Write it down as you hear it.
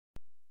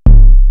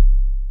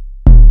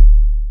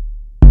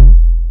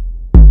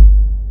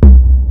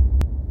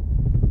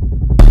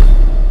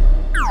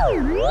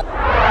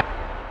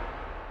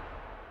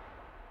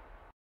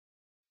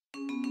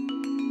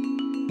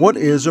What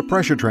is a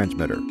pressure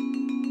transmitter?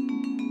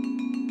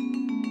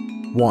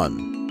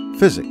 1.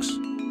 Physics.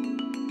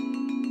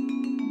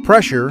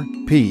 Pressure,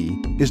 P,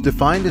 is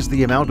defined as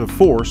the amount of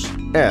force,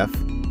 F,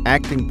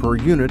 acting per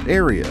unit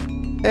area,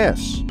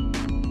 S.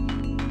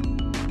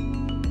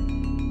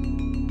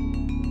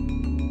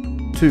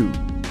 2.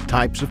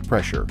 Types of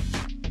pressure.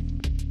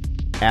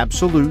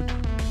 Absolute,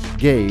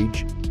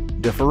 gauge,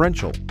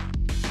 differential.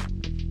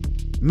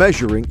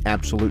 Measuring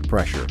absolute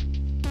pressure.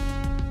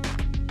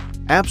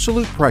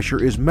 Absolute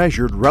pressure is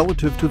measured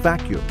relative to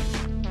vacuum.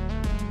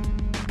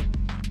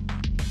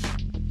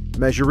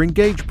 Measuring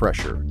gauge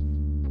pressure.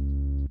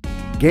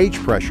 Gauge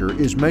pressure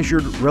is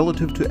measured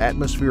relative to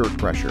atmospheric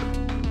pressure.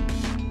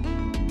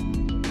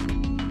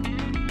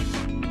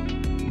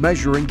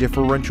 Measuring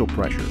differential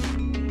pressure.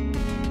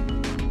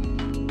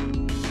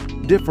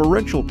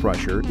 Differential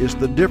pressure is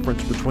the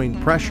difference between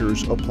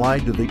pressures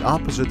applied to the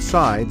opposite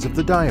sides of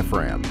the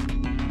diaphragm.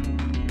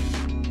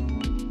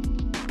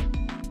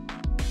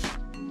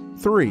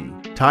 3.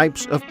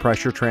 Types of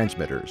pressure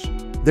transmitters.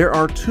 There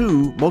are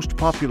two most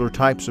popular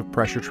types of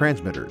pressure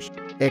transmitters: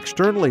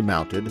 externally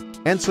mounted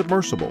and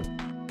submersible.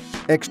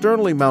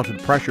 Externally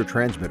mounted pressure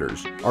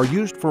transmitters are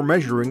used for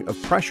measuring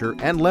of pressure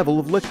and level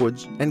of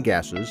liquids and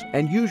gases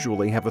and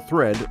usually have a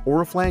thread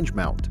or a flange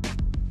mount.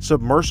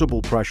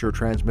 Submersible pressure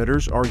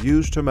transmitters are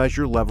used to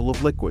measure level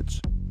of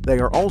liquids. They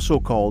are also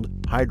called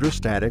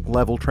hydrostatic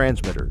level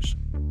transmitters.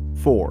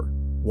 4.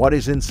 What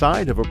is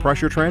inside of a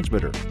pressure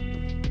transmitter?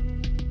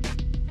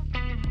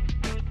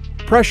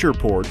 Pressure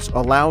ports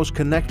allows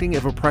connecting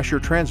of a pressure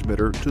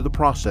transmitter to the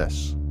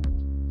process.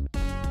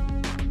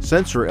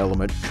 Sensor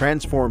element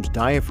transforms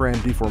diaphragm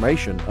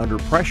deformation under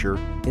pressure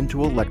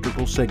into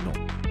electrical signal.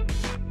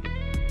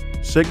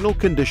 Signal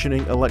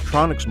conditioning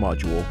electronics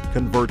module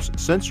converts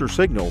sensor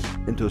signal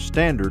into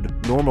standard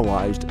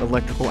normalized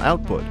electrical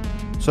output,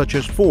 such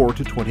as 4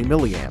 to 20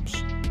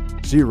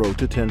 milliamps, 0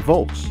 to 10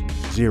 volts,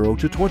 0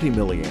 to 20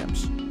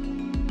 milliamps.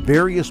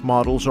 Various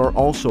models are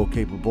also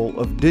capable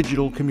of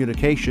digital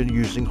communication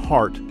using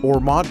HART or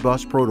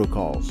Modbus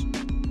protocols.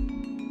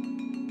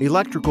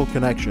 Electrical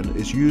connection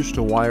is used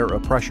to wire a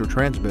pressure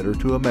transmitter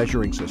to a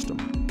measuring system.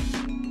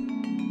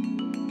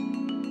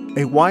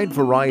 A wide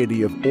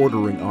variety of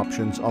ordering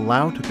options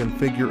allow to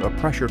configure a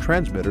pressure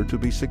transmitter to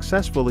be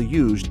successfully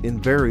used in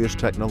various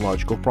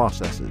technological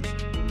processes: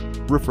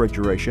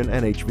 refrigeration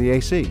and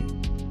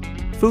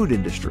HVAC, food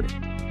industry,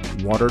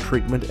 water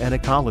treatment and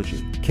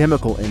ecology,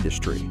 chemical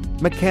industry,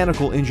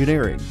 mechanical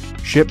engineering,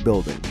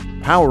 shipbuilding,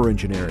 power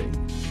engineering,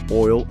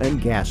 oil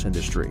and gas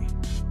industry.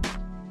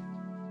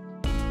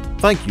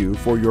 Thank you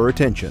for your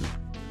attention.